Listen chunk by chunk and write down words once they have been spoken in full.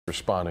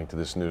Responding to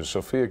this news.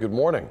 Sophia, good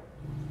morning.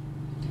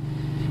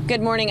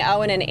 Good morning,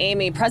 Owen and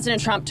Amy.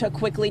 President Trump took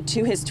quickly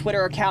to his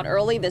Twitter account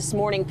early this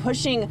morning,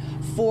 pushing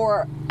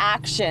for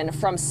action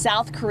from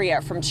South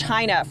Korea, from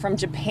China, from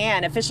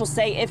Japan. Officials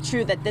say, if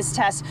true, that this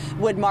test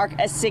would mark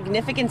a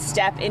significant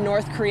step in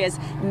North Korea's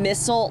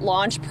missile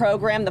launch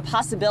program, the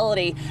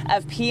possibility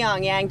of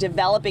Pyongyang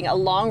developing a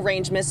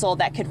long-range missile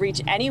that could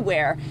reach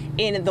anywhere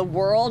in the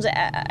world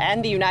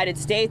and the United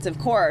States, of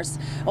course.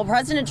 Well,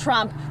 President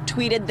Trump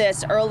tweeted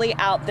this early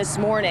out this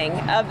morning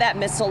of that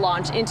missile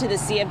launch into the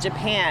Sea of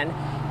Japan.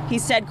 He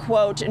said,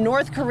 quote,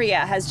 "North Korea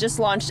has just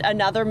launched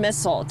another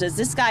missile. Does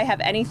this guy have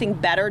anything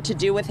better to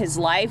do with his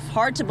life?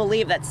 Hard to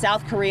believe that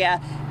South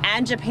Korea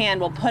and Japan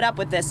will put up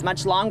with this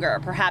much longer.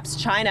 Perhaps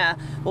China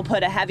will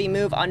put a heavy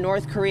move on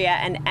North Korea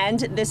and end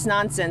this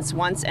nonsense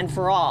once and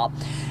for all."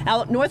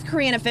 Now, North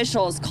Korean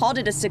officials called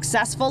it a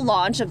successful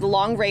launch of the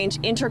long-range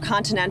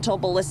intercontinental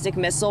ballistic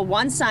missile.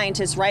 One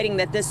scientist writing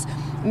that this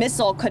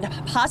missile could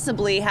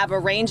possibly have a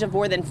range of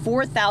more than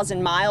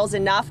 4,000 miles,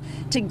 enough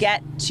to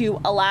get to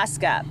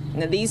Alaska.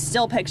 Now, these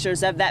still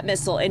pictures of that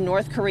missile in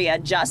North Korea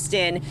just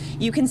in.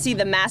 You can see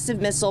the massive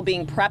missile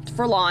being prepped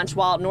for launch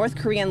while North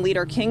Korean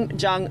leader Kim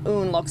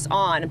Jong-un looks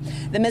on.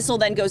 The missile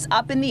then goes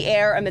up in the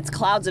air amidst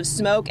clouds of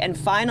smoke, and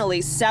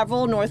finally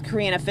several North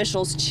Korean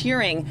officials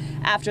cheering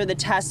after the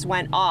test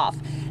went off.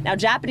 Now,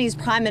 Japanese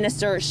Prime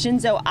Minister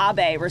Shinzo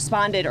Abe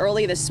responded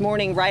early this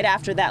morning right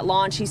after that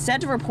launch. He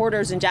said to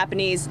reporters in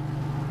Japanese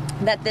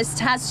that this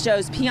test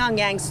shows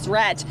Pyongyang's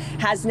threat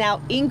has now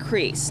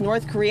increased.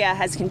 North Korea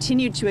has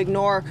continued to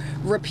ignore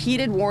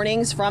repeated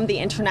warnings from the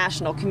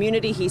international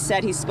community. He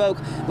said he spoke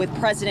with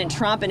President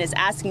Trump and is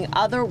asking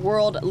other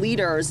world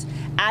leaders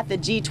at the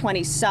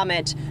G20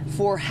 summit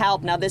for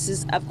help. Now, this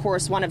is, of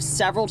course, one of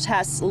several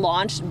tests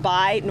launched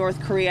by North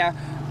Korea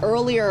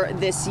earlier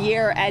this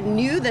year, and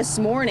new this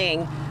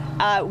morning.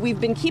 We've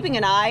been keeping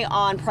an eye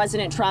on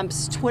President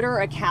Trump's Twitter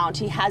account.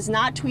 He has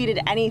not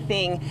tweeted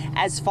anything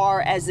as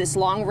far as this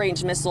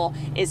long-range missile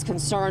is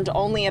concerned,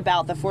 only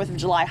about the 4th of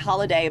July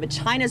holiday. But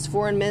China's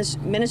foreign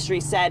ministry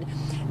said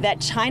that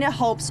China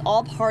hopes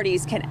all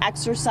parties can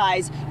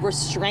exercise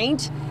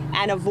restraint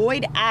and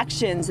avoid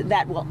actions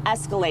that will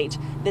escalate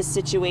this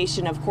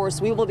situation. Of course,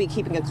 we will be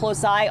keeping a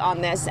close eye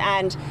on this,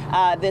 and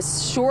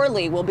this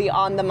surely will be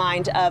on the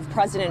mind of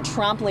President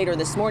Trump later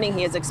this morning.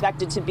 He is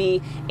expected to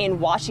be in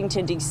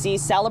Washington, D.C.,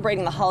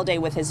 celebrating the holiday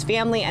with his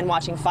family and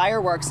watching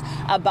fireworks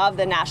above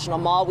the National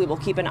Mall. We will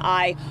keep an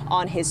eye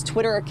on his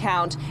Twitter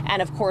account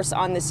and, of course,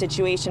 on this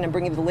situation and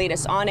bringing the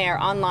latest on air,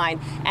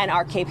 online, and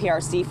our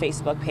KPRC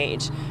Facebook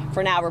page.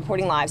 For now,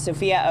 reporting live,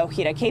 Sophia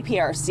Ojeda,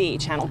 KPRC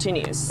Channel 2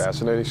 News.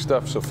 Fascinating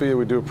stuff, Sophia.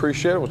 We do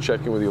appreciate it. We'll check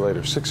in with you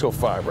later.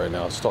 6:05 right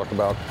now. Let's talk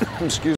about, excuse me.